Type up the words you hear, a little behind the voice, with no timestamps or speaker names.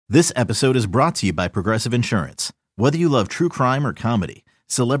This episode is brought to you by Progressive Insurance. Whether you love true crime or comedy,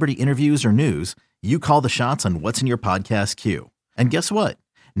 celebrity interviews or news, you call the shots on what's in your podcast queue. And guess what?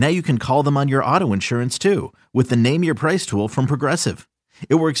 Now you can call them on your auto insurance too with the Name Your Price tool from Progressive.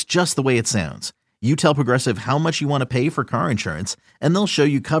 It works just the way it sounds. You tell Progressive how much you want to pay for car insurance, and they'll show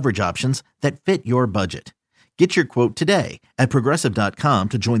you coverage options that fit your budget. Get your quote today at Progressive.com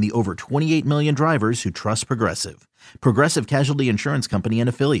to join the over 28 million drivers who trust Progressive. Progressive Casualty Insurance Company and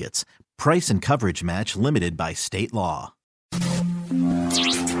Affiliates. Price and coverage match limited by state law.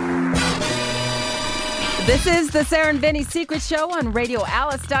 This is the Sarah and Vinny Secret Show on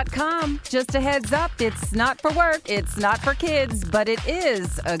RadioAlice.com. Just a heads up, it's not for work, it's not for kids, but it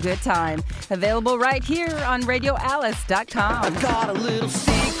is a good time. Available right here on RadioAlice.com. I got a little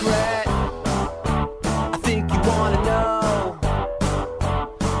secret I think you want to know.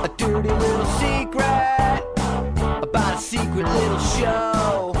 A dirty little secret about a secret little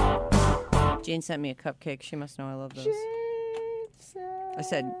show. Jane sent me a cupcake. She must know I love those. I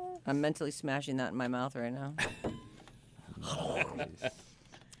said, I'm mentally smashing that in my mouth right now.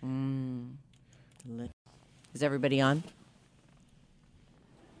 Is everybody on?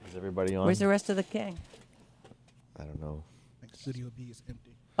 Is everybody on? Where's the rest of the gang? I don't know. Studio B is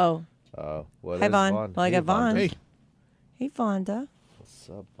empty. Oh. What Hi, is Vaughn. Vaughn? Well, I got Vaughn. Hey. Hey, Vonda. What's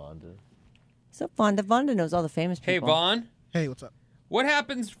up, Vonda? What's up, Vonda? Vonda knows all the famous people. Hey, Vaughn. Hey, what's up? What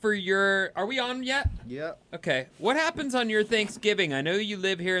happens for your... Are we on yet? Yeah. Okay. What happens on your Thanksgiving? I know you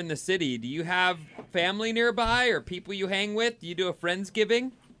live here in the city. Do you have family nearby or people you hang with? Do you do a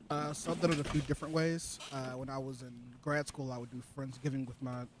Friendsgiving? So I've done it a few different ways. When I was in grad school, I would do Friendsgiving with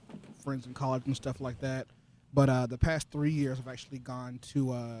my friends in college and stuff like that. But the past 3 years, I've actually gone to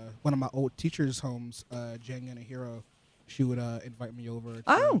one of my old teachers' homes, Jang and a Hero. She would invite me over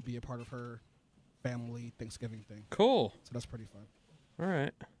to be a part of her family Thanksgiving thing. Cool. So that's pretty fun. All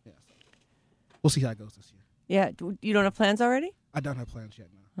right. Yeah. So we'll see how it goes this year. Yeah. You don't have plans already? I don't have plans yet,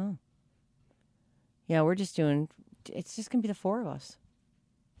 no. Oh. Yeah, we're just doing... It's just going to be the four of us.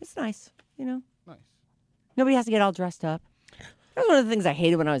 It's nice, you know? Nice. Nobody has to get all dressed up. That was one of the things I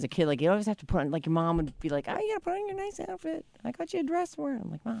hated when I was a kid. Like, you always have to put on, like, your mom would be like, oh, you got to put on your nice outfit. I got you a dress for it.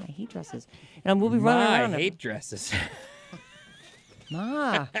 I'm like, Ma, I hate dresses. And we'll be running around. I hate dresses.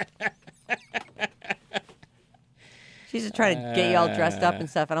 Ma. She's just trying to get you all dressed up and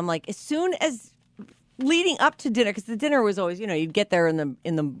stuff. And I'm like, as soon as leading up to dinner, because the dinner was always, you know, you'd get there in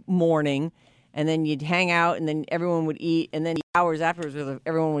the morning, and then you'd hang out, and then everyone would eat, and then hours afterwards,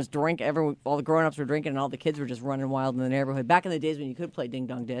 everyone was drinking. All the grown-ups were drinking, and all the kids were just running wild in the neighborhood. Back in the days when you could play Ding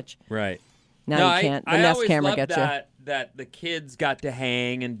Dong Ditch. Right. Now you can't. The I Nest always camera loved gets you. that the kids got to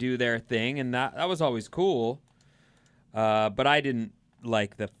hang and do their thing, and that was always cool. But I didn't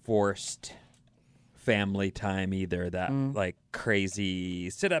like the forced family time either. That like crazy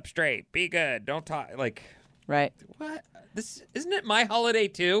sit up straight, be good, don't talk. Like, Right. what? This isn't it my holiday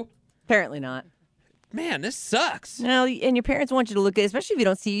too? Apparently not. Man, this sucks. No, and your parents want you to look good, especially if you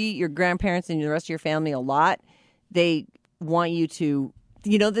don't see your grandparents and the rest of your family a lot. They want you to,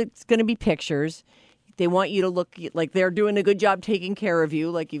 you know, there's going to be pictures. They want you to look like they're doing a good job taking care of you,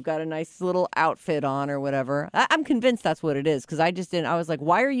 like you've got a nice little outfit on or whatever. I'm convinced that's what it is, because I just didn't. I was like,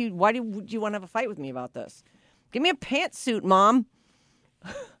 why do you want to have a fight with me about this? Give me a pantsuit, Mom.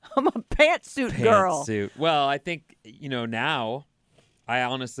 I'm a pantsuit girl. Pantsuit. Well, I think, you know, now I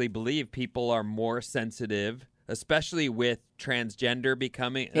honestly believe people are more sensitive, especially with transgender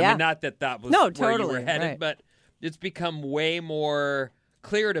becoming. Yeah. I mean, not that was where you were headed, right. but it's become way more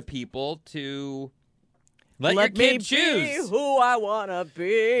clear to people to let your kid me choose. Be who I want to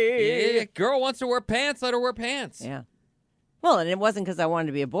be. Yeah, girl wants to wear pants, let her wear pants. Yeah. Well, and it wasn't because I wanted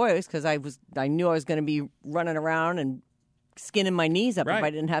to be a boy. It was because I knew I was going to be running around and skinning my knees up if Right. I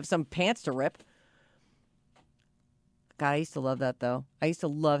didn't have some pants to rip. God, I used to love that, though. I used to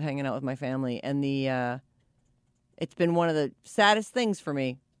love hanging out with my family. And it's been one of the saddest things for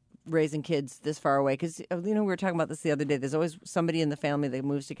me, raising kids this far away. Because, you know, we were talking about this the other day. There's always somebody in the family that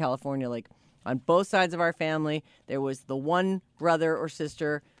moves to California. Like, on both sides of our family, there was the one brother or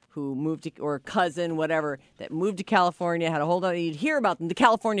sister who moved to, or cousin, whatever, that moved to California, had a whole lot. You'd hear about them, the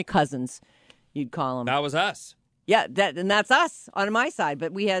California cousins, you'd call them. That was us. Yeah, and that's us on my side.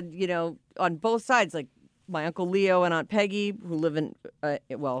 But we had, you know, on both sides, like my Uncle Leo and Aunt Peggy, who live in,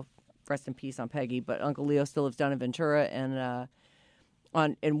 well, rest in peace, Aunt Peggy, but Uncle Leo still lives down in Ventura, and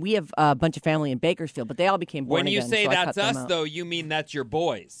we have a bunch of family in Bakersfield, but they all became born When you again, say so I that's cut them us, out. though, you mean that's your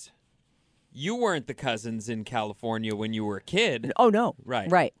boys. You weren't the cousins in California when you were a kid. Oh, no. Right.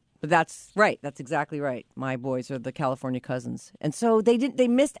 Right. But that's right. That's exactly right. My boys are the California cousins. And so they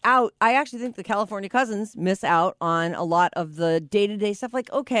missed out. I actually think the California cousins miss out on a lot of the day-to-day stuff.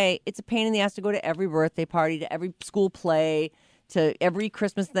 Like, okay, it's a pain in the ass to go to every birthday party, to every school play, to every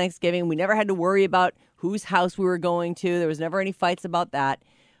Christmas, Thanksgiving. We never had to worry about whose house we were going to. There was never any fights about that.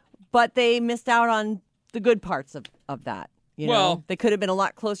 But they missed out on the good parts of that. You know, they could have been a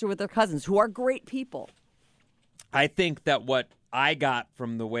lot closer with their cousins, who are great people. I think that what I got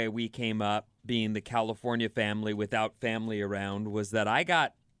from the way we came up, being the California family without family around, was that I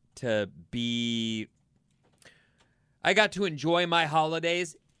got to enjoy my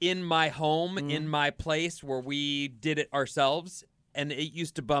holidays in my home, in my place where we did it ourselves. And it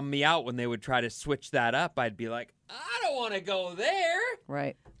used to bum me out when they would try to switch that up. I'd be like, I don't want to go there.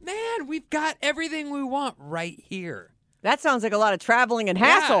 Right. Man, we've got everything we want right here. That sounds like a lot of traveling and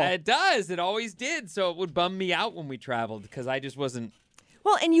hassle. Yeah, it does. It always did. So it would bum me out when we traveled because I just wasn't.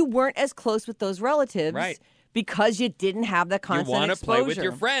 Well, and you weren't as close with those relatives. Right. Because you didn't have that constant exposure. You want to play with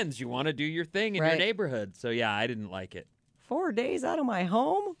your exposure. friends. You want to do your thing in your neighborhood. So, yeah, I didn't like it. 4 days out of my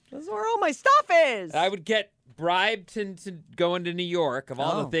home? That's where all my stuff is. I would get bribed to go into New York. Of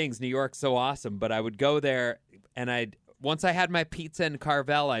all the things, New York's so awesome. But I would go there, and once I had my pizza in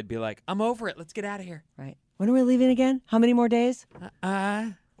Carvel, I'd be like, I'm over it. Let's get out of here. Right. When are we leaving again? How many more days?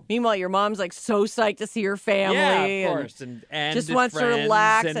 Meanwhile, your mom's like so psyched to see her family. Yeah, of course. And just wants to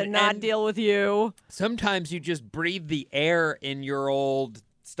relax and not deal with you. Sometimes you just breathe the air in your old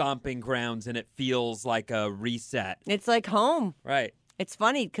stomping grounds and it feels like a reset. It's like home. Right. It's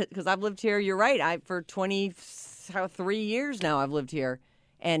funny because I've lived here. You're right. For 23 years now, I've lived here.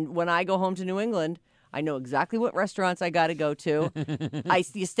 And when I go home to New England, I know exactly what restaurants I got to go to.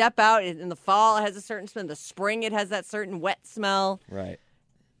 You step out in the fall, it has a certain smell. In the spring, it has that certain wet smell. Right.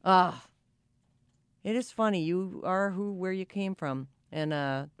 It is funny. You are where you came from.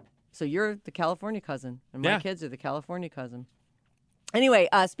 And so you're the California cousin. And my kids are the California cousin. Anyway,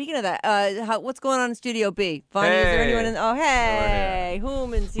 speaking of that, what's going on in Studio B? Bonnie, is there anyone in? Oh, hey,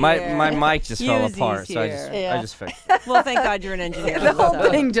 Hooman's here. My mic just fell Yuzi's apart, so here. I just fixed it. Well, thank God you're an engineer. The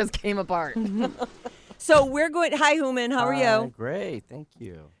whole thing just came apart. So we're going. Hi, Hooman. How are you? Great, thank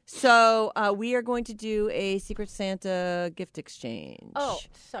you. So we are going to do a Secret Santa gift exchange. Oh,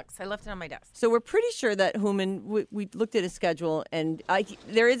 shucks. I left it on my desk. So we're pretty sure that Hooman, we looked at his schedule, and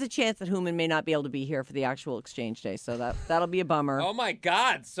there is a chance that Hooman may not be able to be here for the actual exchange day. So that'll be a bummer. Oh, my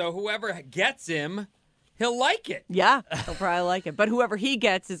God. So whoever gets him, he'll like it. Yeah, he'll probably like it. But whoever he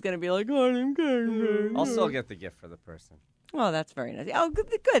gets is going to be like, oh, I didn't get it. I'll still get the gift for the person. Oh, that's very nice. Oh, good.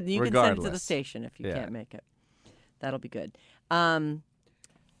 You can send it to the station if you can't make it. That'll be good. So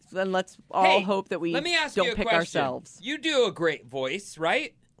then let's all hope that we let me ask don't you a pick question. ourselves. You do a great voice,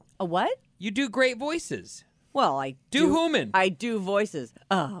 right? A what? You do great voices. Well, I do Hooman. I do voices.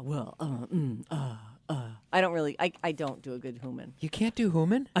 I don't really. I don't do a good Hooman. You can't do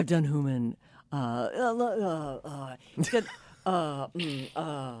Hooman? I've done Hooman.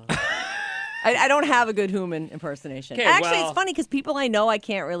 I don't have a good Hooman impersonation. Okay, Actually, it's funny because people I know I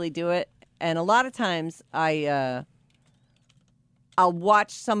can't really do it, and a lot of times I'll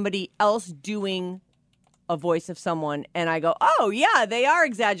watch somebody else doing a voice of someone, and I go, "Oh yeah, they are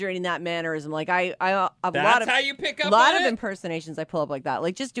exaggerating that mannerism." Like I have a lot of how you pick up. a lot on of it? impersonations I pull up like that,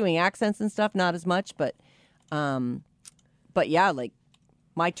 like just doing accents and stuff, not as much, but yeah, like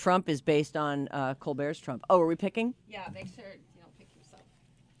my Trump is based on Colbert's Trump. Oh, are we picking? Yeah, make sure you don't pick yourself.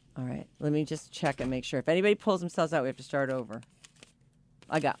 All right, let me just check and make sure. If anybody pulls themselves out, we have to start over.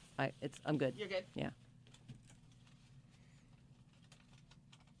 I'm good. You're good? Yeah.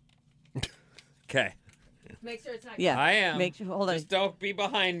 Okay. Make sure it's not. Yeah. I am. Hold on. Just don't be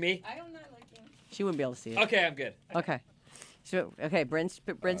behind me. I don't know like you. She wouldn't be able to see it. Okay, I'm good. Okay. So, okay, Bryn's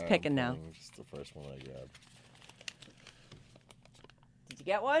picking now. It's the first one I grabbed. Did you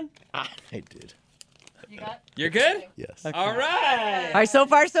get one? I did. You got? You're good? Yes. Okay. All right. All right, so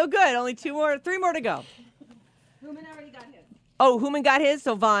far so good. Only 3 more to go. Hooman already got his. Oh, Hooman got his,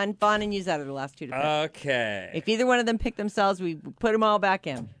 so Vaughn and Yuzette are the last two to pick. Okay. If either one of them pick themselves, we put them all back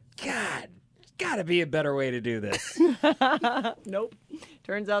in. God, gotta be a better way to do this. Nope.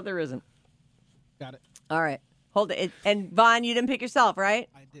 Turns out there isn't. Got it. All right. Hold it. And Vaughn, you didn't pick yourself, right?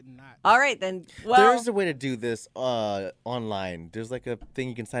 I did not. All right, then. Well, There's a way to do this online. There's like a thing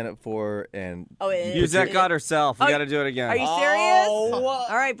you can sign up for and Yuzette got herself. We got to do it again. Are you serious? All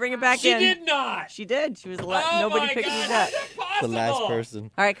right, bring it back She in. did not. She did. She was the Oh nobody my picked God, Yuzette. how's that the last possible?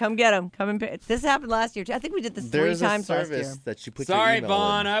 person. All right, come get him. Come and pick. This happened last year too. I think we did this There's 3 a times last service year. that you put Sorry, your email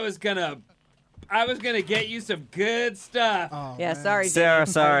Vaughn. in. I was gonna get you some good stuff. Oh, Yeah, man. sorry. Sarah,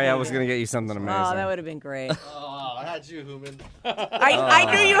 Dave. sorry, I was going to get you something Oh, amazing. that would have been great. I had you, Human. I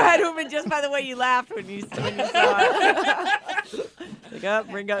knew you had Human just by the way you laughed when you saw it. Like, up,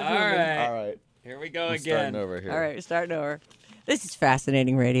 bring up All Human. right. All right. Here we go I'm again. starting over here. All right, we're starting over. This is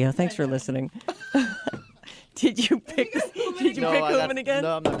fascinating radio. Thanks for listening. Did you pick Human again?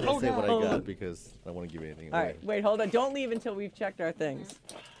 No, I'm not going to say what Hold I on. got because I don't want to give anything All away. right, wait, hold on. Don't leave until we've checked our things.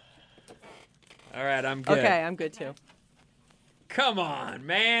 All right, I'm good. Okay, I'm good too. Come on,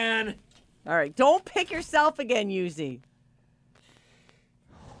 man. All right, don't pick yourself again, Yuzi.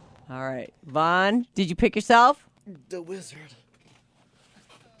 All right, Vaughn, did you pick yourself? The wizard.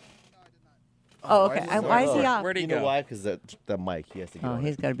 Oh, okay. Why is he off? Where'd he You go? know why? Because that mic, he has to get Oh, on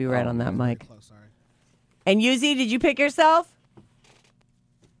he's it. got to be right on that mic. Close, sorry. And Yuzi, did you pick yourself?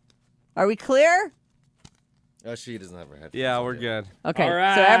 Are we clear? Oh, she doesn't have her headphones. Yeah, on we're yet. good. Okay,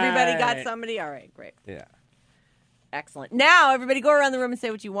 All so everybody got right. somebody? All right, great. Yeah. Excellent. Now, everybody go around the room and say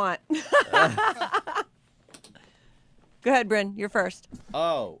what you want. Go ahead, Bryn. You're first.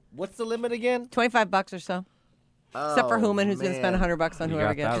 Oh, what's the limit again? $25 or so. Except for Human, who's going to spend $100 on You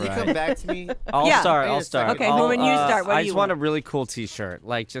whoever got gets that it. Can you come back to me? I'll Yeah. start. Wait I'll a start. second. Okay, I'll, Human, you start. What I do just you want want? a really cool T-shirt,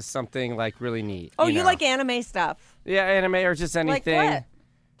 like just something like really neat. Oh, you know. like anime stuff. Yeah, anime or just Like anything. what?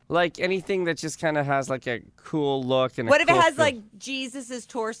 Like anything that just kind of has like a cool look and. What a if it cool has, feel. like, Jesus'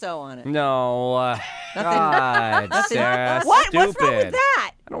 torso on it? No. Nothing- God, Nothing- Sarah, What? Stupid. What's wrong with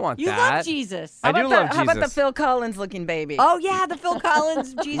that? I don't want You that. love Jesus. I do love Jesus. How about the Phil Collins looking baby? Oh, yeah, the Phil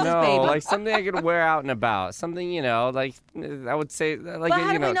Collins Jesus no, baby. like something I could wear out and about. Something, like I would say, like but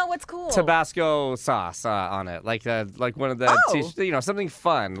how you do we know, know what's cool? Tabasco sauce on it, like one of the, Oh. something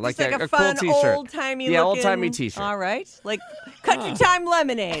fun, Just like a cool fun, T-shirt. old-timey Yeah, looking... old-timey T-shirt. All right. Like Country Time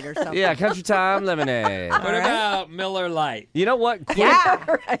Lemonade or something. Yeah, Country Time Lemonade. What right. about Miller Lite? You know what?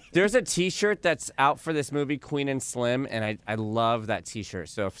 Yeah. There's a T-shirt that's out for this movie, Queen and Slim, and I love that T-shirt.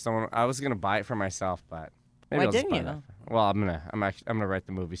 So if I was gonna buy it for myself, but maybe Why I'll just didn't buy you? that. Well, I'm gonna write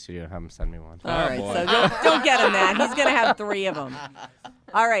the movie studio and have them send me one. All right, boy. so don't get him that. He's going to have 3 of them.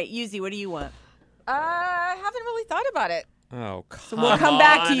 All right, Yuzi, what do you want? I haven't really thought about it. Oh, So we'll come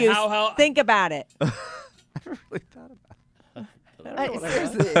back to you. How, Think about it.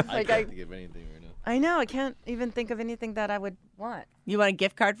 Seriously, I like can't think of anything right now. I know I can't even think of anything that I would want. You want a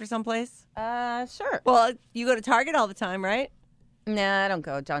gift card for someplace? Sure. Well, you go to Target all the time, right? Nah, I don't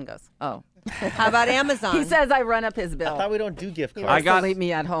go. John goes. Oh. How about Amazon? He says I run up his I bill. thought we don't do gift He cards. wants got- to leave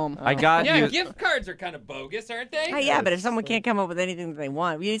me at home. I got yeah, you. gift cards are kind of bogus, aren't they? Oh, yeah, but if someone can't come up with anything that they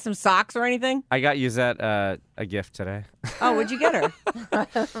want, you need some socks or anything? I got Yuzette a gift today. Oh, what'd you get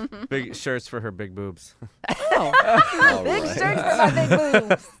her? Big shirts for her big boobs. Oh, All Big right. shirts for my big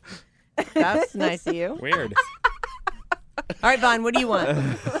boobs. that's nice of you. Weird. All right, Vaughn, what do you want?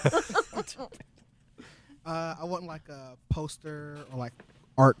 I want like a poster or like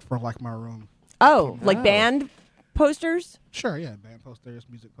art for like my room. Oh, like band posters? Sure, yeah, band posters,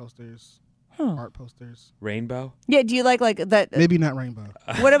 music posters, Huh. art posters. Rainbow. Yeah, do you like that? Maybe not rainbow.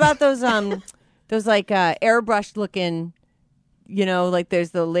 What about those like airbrushed looking, like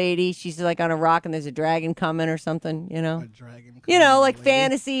there's the lady, she's like on a rock and there's a dragon coming or something, A dragon. like lady.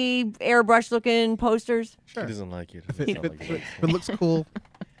 fantasy airbrush looking posters. He Sure. doesn't like it. If Doesn't it, sound like it. if it looks cool.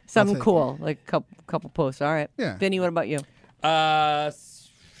 Something take cool, like a couple posts. All right. Yeah. Vinny, what about you?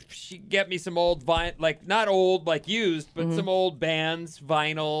 She get me some old like not old, like used, but Mm-hmm. some old bands,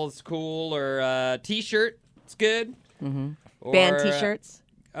 vinyls, cool, or T-shirt. It's good. Mm-hmm. Band T-shirts.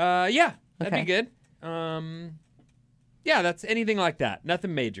 Yeah, that'd Okay. be good. Yeah, that's anything like that.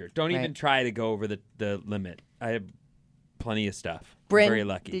 Nothing major. Don't even Right. try to go over the limit. I have plenty of stuff. I'm Bryn, very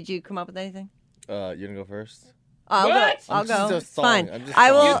lucky. did you come up with anything? You're gonna go first? I'll What? go. I'll I'm just go. a It's song. fine. I'm just I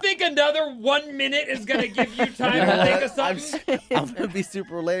a will. You think another 1 minute is gonna give you time to think of something? I'm gonna be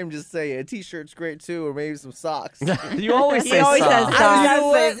super lame. Just say a T-shirt's great too, or maybe some socks. You always He say always socks. says I socks. was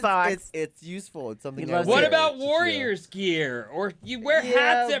gonna say It's- socks. It's useful. It's something. He I loves What wear. about It's just, Warriors gear? Or you wear Yeah,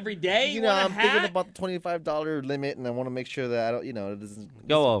 hats every day? You, want a I'm hat? thinking about the $25 limit, and I want to make sure that I don't. It doesn't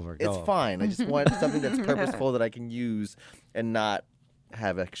Go over. Go It's over. fine. I just want something that's purposeful that I can use and not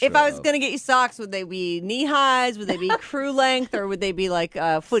have extra. If I was of. going to get you socks, would they be knee highs? Would they be crew length? Or would they be like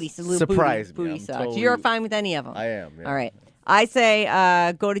footy, so little Surprise me. booty I'm socks? totally- You're fine with any of them? I am. Yeah. All right. I say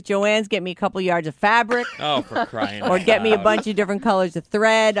go to Joann's, get me a couple yards of fabric, Oh, for crying or out get me a loud. bunch of different colors of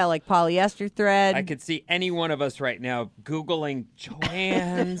thread. I like polyester thread. I could see any one of us right now Googling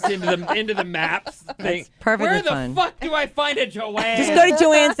Joann's into the maps thing. perfectly Where the fine. fuck do I find a Joann? Just go to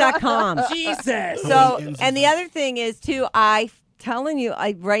Joann's.com. Jesus. So, Ends and the of- other thing is too, I telling you,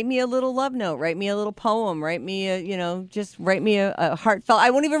 write me a little love note, write me a little poem, write me just write me a heartfelt. I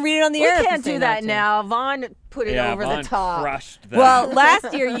won't even read it on the We air. if you can't say do not that to. now. Vaughn put it over Vaughn the top. crushed that. Well,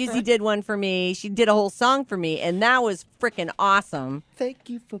 last year Yuzi did one for me. She did a whole song for me, and that was freaking awesome. Thank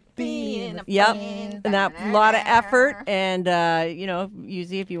you for being a Yep, friend. and that a lot of effort. And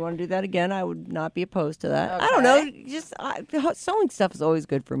Yuzi, if you want to do that again, I would not be opposed to that. I don't know, just sewing stuff is always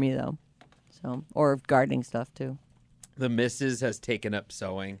good for me though. So, or gardening stuff too. The missus has taken up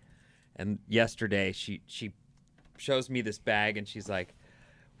sewing, and yesterday she shows me this bag, and she's like,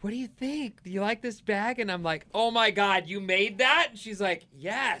 "What do you think? Do you like this bag?" And I'm like, "Oh my God, you made that?" And she's like,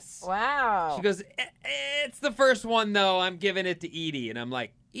 "Yes." Wow. She goes, "It's the first one though. I'm giving it to Edie." And I'm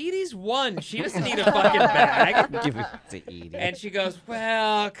like, "Edie's one. She doesn't need a fucking bag." Give it to Edie. And she goes,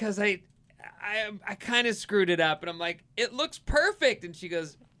 "Well, because I kind of screwed it up." And I'm like, "It looks perfect." And she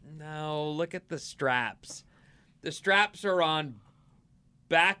goes, "No, look at the straps. The straps are on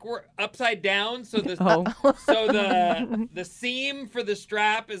backward, upside down, so the the seam for the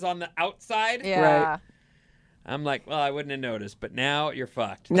strap is on the outside." Yeah. Right. I'm like, "Well, I wouldn't have noticed, but now you're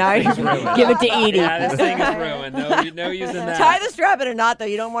fucked. Now This thing's ruined." give it to Edie. Yeah, this thing is ruined. No using that. Tie the strap in a knot though.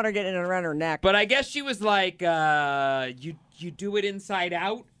 You don't want her getting it around her neck. But I guess she was like, you do it inside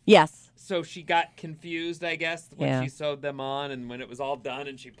out. Yes. So she got confused, I guess, when Yeah. she sewed them on, and when it was all done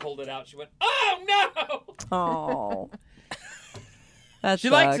and she pulled it out, she went, "Oh no!" Oh. That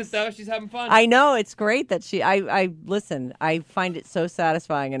She likes sucks. it though. She's having fun. I know, it's great that she I listen, I find it so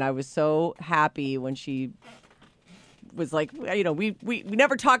satisfying, and I was so happy when she was like, we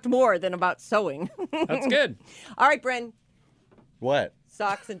never talked more than about sewing. That's good. All right, Bren. What?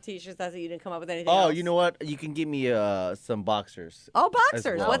 Socks and t-shirts. That's it. You didn't come up with anything Oh, else? you know what? You can give me some boxers. Oh, as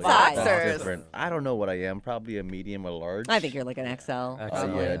boxers. well. What Yeah, size? that's different. I don't know what I am. Probably a medium or large. I think you're like an XL.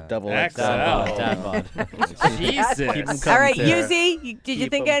 Yeah, double XL. XL. Jesus. All right, Sarah. Yuzi, did you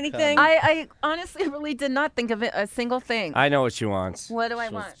Keep think 'em anything? coming. I honestly really did not think of it a single thing. I know what she wants. What do I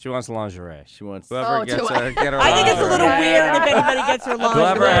want? She wants lingerie. She wants. Whoever Oh, gets do her, get her. I think it's a little lingerie. weird if anybody gets her lingerie.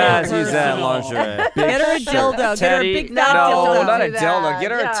 Whoever has, use that Personal. lingerie. Get her a dildo. Get her a Teddy, big no, fat dildo. not a Do that. dildo.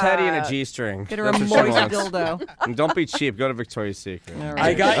 Get her a teddy and Yeah. a G-string. Get her a That's moist what she wants. dildo. And don't be cheap. Go to Victoria's Secret. All I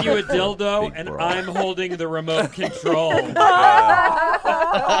right. got you a dildo, and I'm holding the remote control.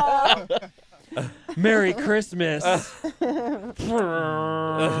 Merry Christmas. Oh.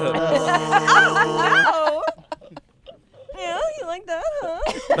 Yeah, you like that, huh?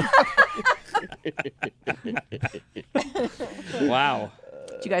 Wow.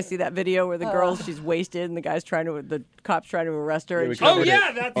 Did you guys see that video where the girl, she's wasted, and the cop's trying to arrest her? Yeah, and we she- covered Oh it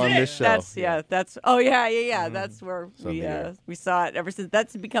yeah, that's on it. this show. That's that's that's where Something we saw it ever since.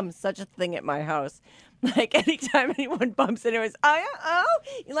 That's become such a thing at my house. Like anytime anyone bumps into it, it's, oh yeah, oh,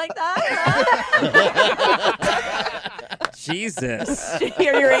 you like that? Jesus. You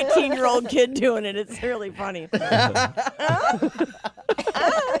hear your 18-year-old kid doing it. It's really funny.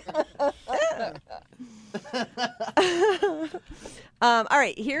 All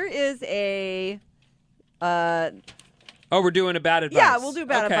right, here is a. Oh, we're doing a bad advice. Yeah, we'll do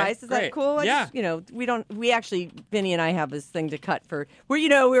bad Okay, advice. Is that great. cool? Yeah. We actually, Vinny and I have this thing to cut for,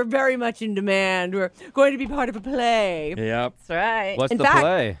 we're very much in demand. We're going to be part of a play. Yep. That's right. What's In the fact,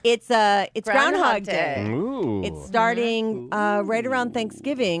 play? it's Groundhog Groundhog Day. Day. Ooh. It's starting right around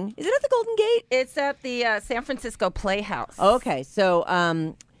Thanksgiving. Is it at the Golden Gate? It's at the San Francisco Playhouse. Okay, so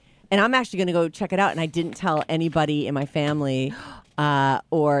and I'm actually going to go check it out. And I didn't tell anybody in my family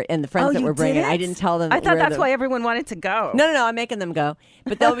and the friends that you we're bringing. I didn't? didn't tell them. I thought where that's why everyone wanted to go. No, I'm making them go,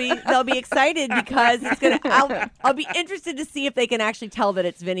 but they'll be excited because it's gonna. I'll be interested to see if they can actually tell that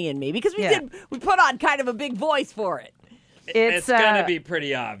it's Vinny and me because we put on kind of a big voice for it. It's gonna be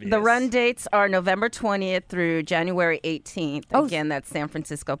pretty obvious. The run dates are November 20th through January 18th. Oh. Again, that's San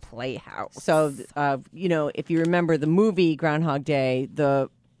Francisco Playhouse. So if you remember the movie Groundhog Day, the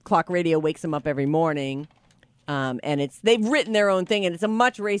clock radio wakes them up every morning. And they've written their own thing, and it's a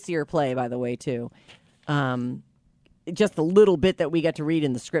much racier play, by the way, too. Just a little bit that we got to read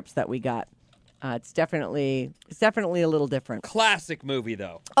in the scripts that we got. It's definitely a little different. classic movie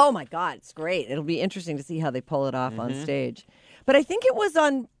though. Oh my God, it's great. It'll be interesting to see how they pull it off on stage. But I think it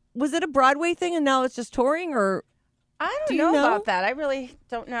was it a Broadway thing, and now it's just touring, or I Do don't you know know? about that. I really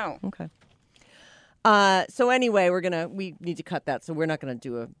don't know. okay. So anyway, we need to cut that, so we're not gonna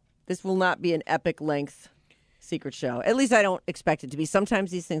do this will not be an epic length secret show. At least I don't expect it to be.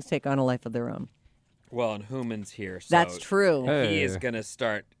 Sometimes these things take on a life of their own. Well, and Human's here. So That's true. Hey. He is gonna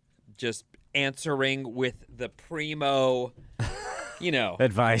start just answering with the primo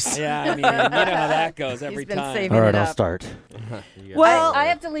Advice. Yeah, I mean, you know how that goes every He's been time. saving All right, it I'll up. start. Well, I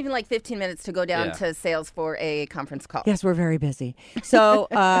have to leave in like 15 minutes to go down Yeah. to sales for a conference call. yes, we're very busy. So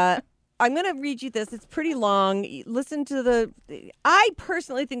I'm going to read you this. It's pretty long. Listen to the. I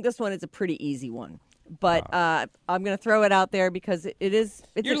personally think this one is a pretty easy one, but I'm going to throw it out there because it is.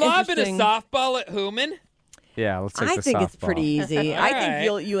 It's You're an lobbing a interesting- softball at Hooman? Yeah, let's take I the think softball. it's pretty easy. I All think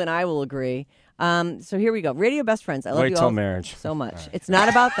right. you and I will agree. So here we go. Radio best friends. I love Wait you till all marriage. so much. It's not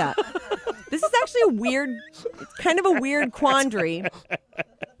about that. This is actually it's kind of a weird quandary.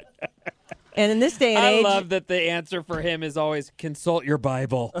 And in this day and I age, love that the answer for him is always consult your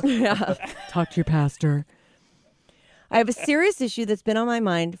Bible. yeah, talk to your pastor. I have a serious issue that's been on my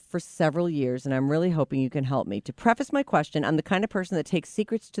mind for several years, and I'm really hoping you can help me. To preface my question, I'm the kind of person that takes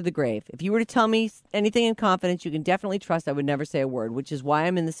secrets to the grave. If you were to tell me anything in confidence, you can definitely trust I would never say a word, which is why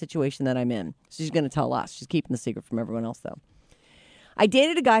I'm in the situation that I'm in. She's going to tell us. She's keeping the secret from everyone else, though. I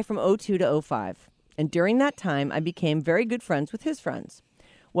dated a guy from 02 to 05, and during that time, I became very good friends with his friends.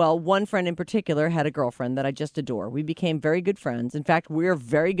 Well, one friend in particular had a girlfriend that I just adore. We became very good friends. In fact, we're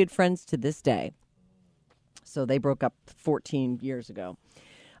very good friends to this day. So they broke up 14 years ago.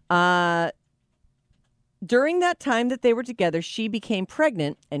 During that time that they were together, she became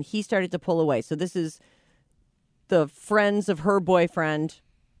pregnant and he started to pull away. So this is the friends of her boyfriend.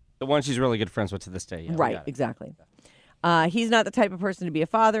 The one she's really good friends with to this day. Yeah, we Right, got it. exactly. He's not the type of person to be a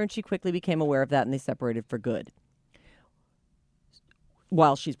father, and she quickly became aware of that, and they separated for good.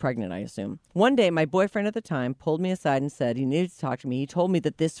 While she's pregnant, I assume. One day, my boyfriend at the time pulled me aside and said he needed to talk to me. He told me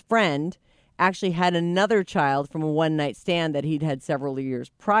that this friend actually had another child from a one-night stand that he'd had several years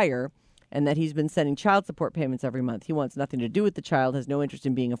prior, and that he's been sending child support payments every month. He wants nothing to do with the child, has no interest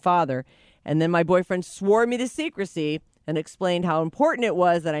in being a father. And then my boyfriend swore me to secrecy and explained how important it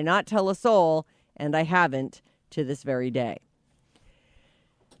was that I not tell a soul, and I haven't to this very day.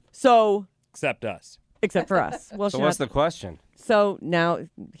 So, Except us. except for us. Well, So she's what's not- the question? So now,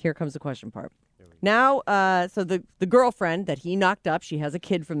 here comes the question part. Now, so the girlfriend that he knocked up, she has a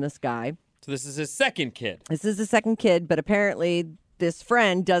kid from this guy. So this is his second kid. This is the second kid, but apparently this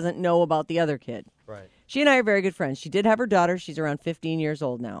friend doesn't know about the other kid. Right. She and I are very good friends. She did have her daughter. She's around 15 years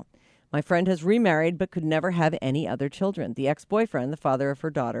old now. My friend has remarried but could never have any other children. The ex-boyfriend, the father of her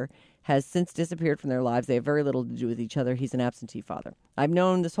daughter, has since disappeared from their lives. They have very little to do with each other. He's an absentee father. I've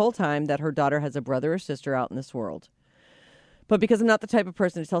known this whole time that her daughter has a brother or sister out in this world. But because I'm not the type of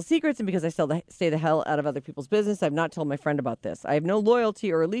person to tell secrets and because I still stay the hell out of other people's business, I've not told my friend about this. I have no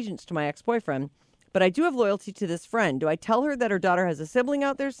loyalty or allegiance to my ex-boyfriend, but I do have loyalty to this friend. Do I tell her that her daughter has a sibling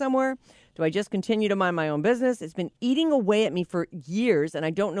out there somewhere? Do I just continue to mind my own business? It's been eating away at me for years, and I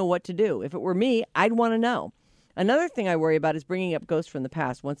don't know what to do. If it were me, I'd want to know. Another thing I worry about is bringing up ghosts from the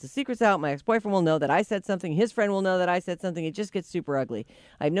past. Once the secret's out, my ex-boyfriend will know that I said something. His friend will know that I said something. It just gets super ugly.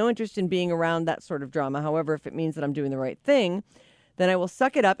 I have no interest in being around that sort of drama. However, if it means that I'm doing the right thing, then I will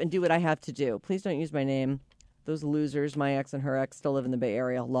suck it up and do what I have to do. Please don't use my name. Those losers, my ex and her ex, still live in the Bay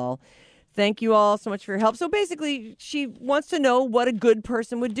Area. Lol. Thank you all so much for your help. So basically, she wants to know what a good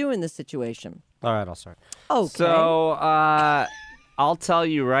person would do in this situation. All right, I'll start. Okay. So I'll tell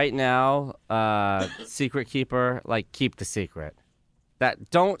you right now, secret keeper, like keep the secret.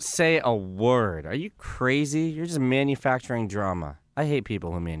 Don't say a word. Are you crazy? You're just manufacturing drama. I hate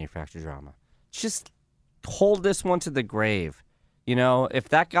people who manufacture drama. Just hold this one to the grave. You know, if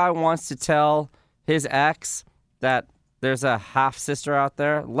that guy wants to tell his ex that there's a half sister out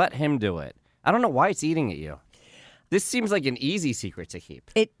there, let him do it. I don't know why it's eating at you. This seems like an easy secret to keep.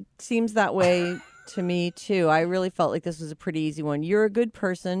 It seems that way to me, too. I really felt like this was a pretty easy one. You're a good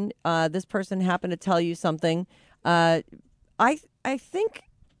person. This person happened to tell you something. I think...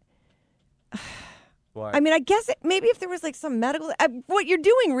 What? I mean, I guess maybe if there was like some medical... what you're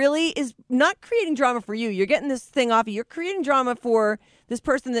doing really is not creating drama for you. You're getting this thing off of you. You're creating drama for this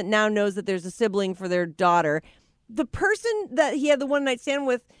person that now knows that there's a sibling for their daughter. The person that he had the one-night stand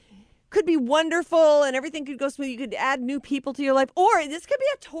with could be wonderful and everything could go smooth. You could add new people to your life. Or this could be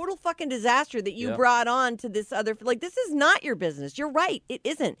a total fucking disaster that you brought on to this other... Like, this is not your business. You're right. It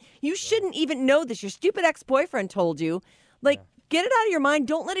isn't. You shouldn't even know this. Your stupid ex-boyfriend told you. Like... Yeah. Get it out of your mind.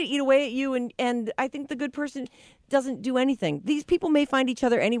 Don't let it eat away at you. And I think the good person doesn't do anything. These people may find each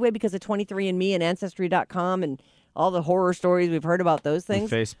other anyway because of 23andMe and Ancestry.com and all the horror stories we've heard about those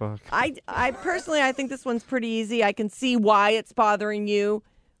things. And Facebook. I personally, I think this one's pretty easy. I can see why it's bothering you.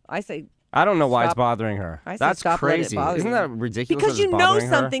 I say... I don't know why it's stop. bothering her. I say That's stop letting it crazy. bother Isn't you. that ridiculous? Because that you it's know bothering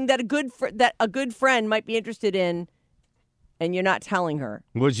her? something that a good friend might be interested in and you're not telling her.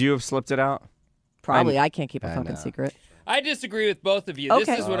 Would you have slipped it out? Probably. I can't keep a fucking know. secret. I disagree with both of you. This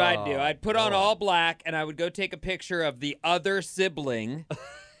Okay. is what I'd do. I'd put on all black, and I would go take a picture of the other sibling,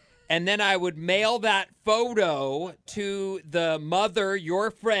 and then I would mail that photo to the mother,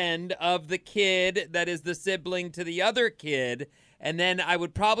 your friend, of the kid that is the sibling to the other kid, and then I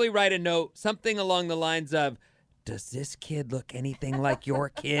would probably write a note, something along the lines of, does this kid look anything like your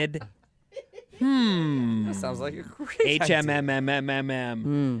kid? That sounds like a great idea.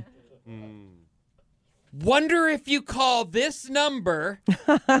 HMMMMMM. Wonder if you call this number,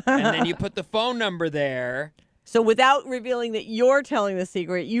 and then you put the phone number there. So without revealing that you're telling the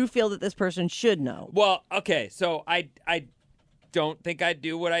secret, you feel that this person should know. Well, okay, so I don't think I'd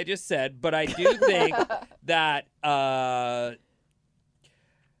do what I just said, but I do think that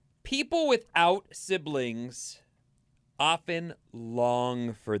people without siblings often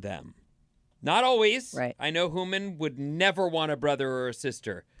long for them. Not always. Right. I know Human would never want a brother or a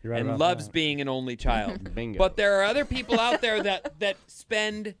sister You're right and about loves that. being an only child. Bingo. But there are other people out there that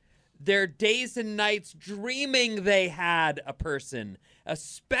spend their days and nights dreaming they had a person,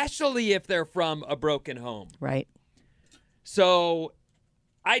 especially if they're from a broken home. Right. So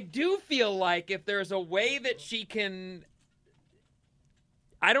I do feel like if there's a way that she can,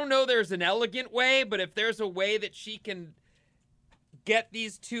 I don't know there's an elegant way, but if there's a way that she can get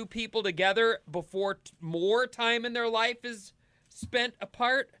these two people together before more time in their life is spent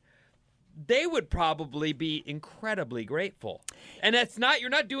apart, they would probably be incredibly grateful. And that's not, you're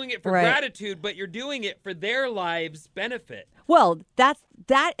not doing it for Right. gratitude, but you're doing it for their lives' benefit. Well, that's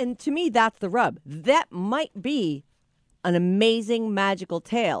that, and to me, that's the rub. That might be an amazing magical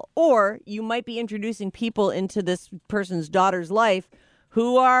tale, or you might be introducing people into this person's daughter's life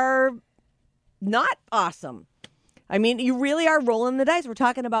who are not awesome. I mean, you really are rolling the dice. We're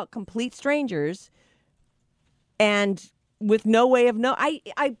talking about complete strangers, and with no way of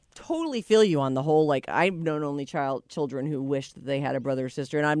I totally feel you on the whole. Like, I've known only children who wished that they had a brother or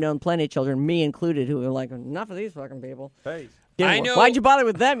sister, and I've known plenty of children, me included, who are like, enough of these fucking people. Hey. I know- Why'd you bother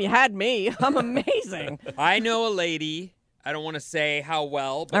with them? You had me. I'm amazing. I know a lady, I don't want to say how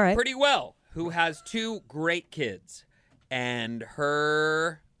well, but All right. pretty well, who has two great kids. And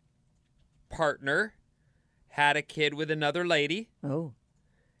her partner had a kid with another lady, Oh,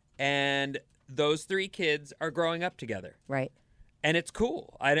 and those three kids are growing up together. right. And it's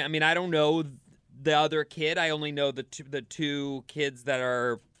cool. I mean, I don't know the other kid. I only know the two kids that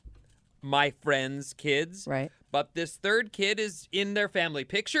are my friend's kids. Right. But this third kid is in their family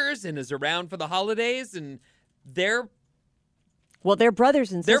pictures and is around for the holidays, and they're Well, they're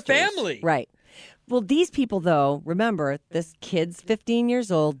brothers and They're sisters. family. Right. Well, these people, though, remember, this kid's 15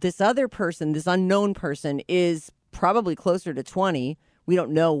 years old. This other person, this unknown person, is probably closer to 20. We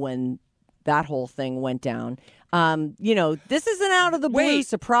don't know when that whole thing went down. This is an out of the blue Wait.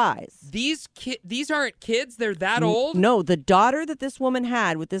 surprise. these aren't kids. They're that old. No, the daughter that this woman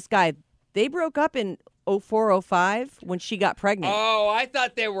had with this guy, they broke up in 04, 05 when she got pregnant. Oh, I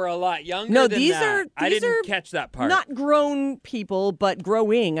thought they were a lot younger. No, than these that. are I these didn't are catch that part. Not grown people, but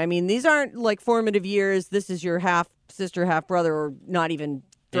growing. I mean, these aren't like formative years. This is your half sister, half brother, or not even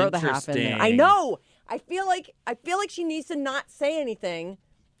throw the half in there. I Interesting. know. I feel like she needs to not say anything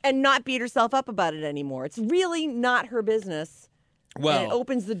and not beat herself up about it anymore. It's really not her business. And it Well,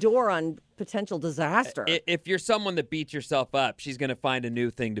 opens the door on potential disaster. if you're someone that beats yourself up, she's going to find a new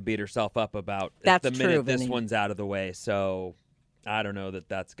thing to beat herself up about. That's the true, minute this Vinny. one's out of the way. So I don't know that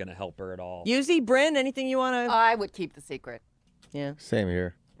that's going to help her at all. Yuzi, Bryn, anything you want to? I would keep the secret. Yeah. Same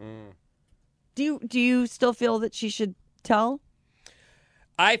here. Do you still feel that she should tell?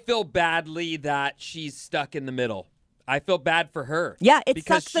 I feel badly that she's stuck in the middle. I feel bad for her. Yeah, it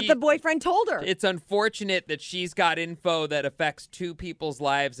because sucks that the boyfriend told her. It's unfortunate that she's got info that affects two people's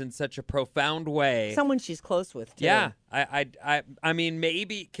lives in such a profound way. Someone she's close with, too. Yeah, I mean,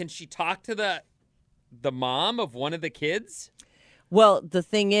 maybe can she talk to the mom of one of the kids? Well, the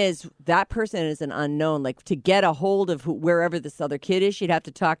thing is, that person is an unknown. Like, to get a hold of wherever this other kid is, she'd have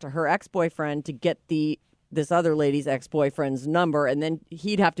to talk to her ex-boyfriend to get this other lady's ex-boyfriend's number, and then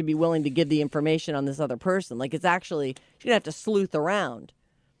he'd have to be willing to give the information on this other person. Like, it's actually, she'd have to sleuth around.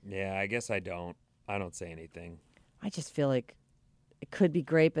 Yeah, I guess I don't say anything. I just feel like it could be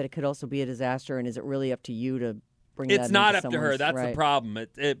great, but it could also be a disaster. And is it really up to you to bring that It's not into up to her. someone's- That's the right, problem.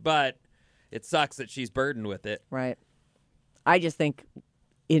 But it sucks that she's burdened with it. Right. I just think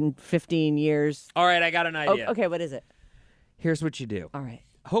in 15 years. All right, I got an idea. Okay, what is it? Here's what you do. All right.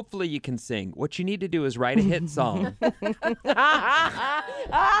 hopefully you can sing. What you need to do is write a hit song.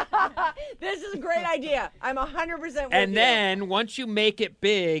 This is a great idea. I'm 100% with And you. then once you make it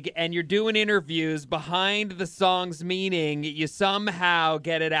big and you're doing interviews behind the song's meaning, you somehow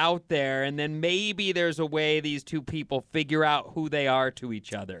get it out there. And then maybe there's a way these two people figure out who they are to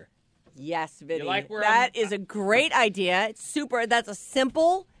each other. Yes, Vinny. You like where That is a great idea. It's super. That's a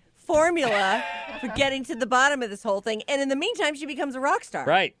simple formula for getting to the bottom of this whole thing. And in the meantime, she becomes a rock star.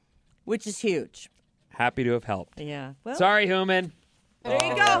 Right. Which is huge. Happy to have helped. Yeah. Well, Sorry, Human. there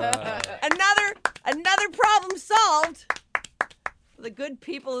you go. Another problem solved for the good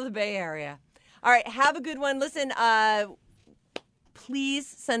people of the Bay Area. All right, have a good one. Listen, please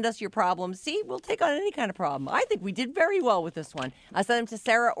send us your problems. See, we'll take on any kind of problem. I think we did very well with this one. Send them to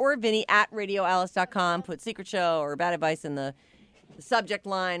Sarah or Vinny at radioalice.com. Put Secret Show or Bad Advice in the subject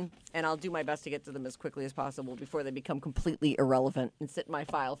line, and I'll do my best to get to them as quickly as possible before they become completely irrelevant and sit in my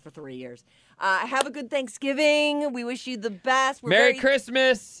file for 3 years. Have a good Thanksgiving. We wish you the best. Merry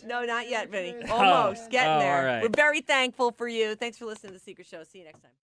Christmas. No, not yet, Vinny. Almost. Getting there. all right. We're very thankful for you. Thanks for listening to The Secret Show. See you next time.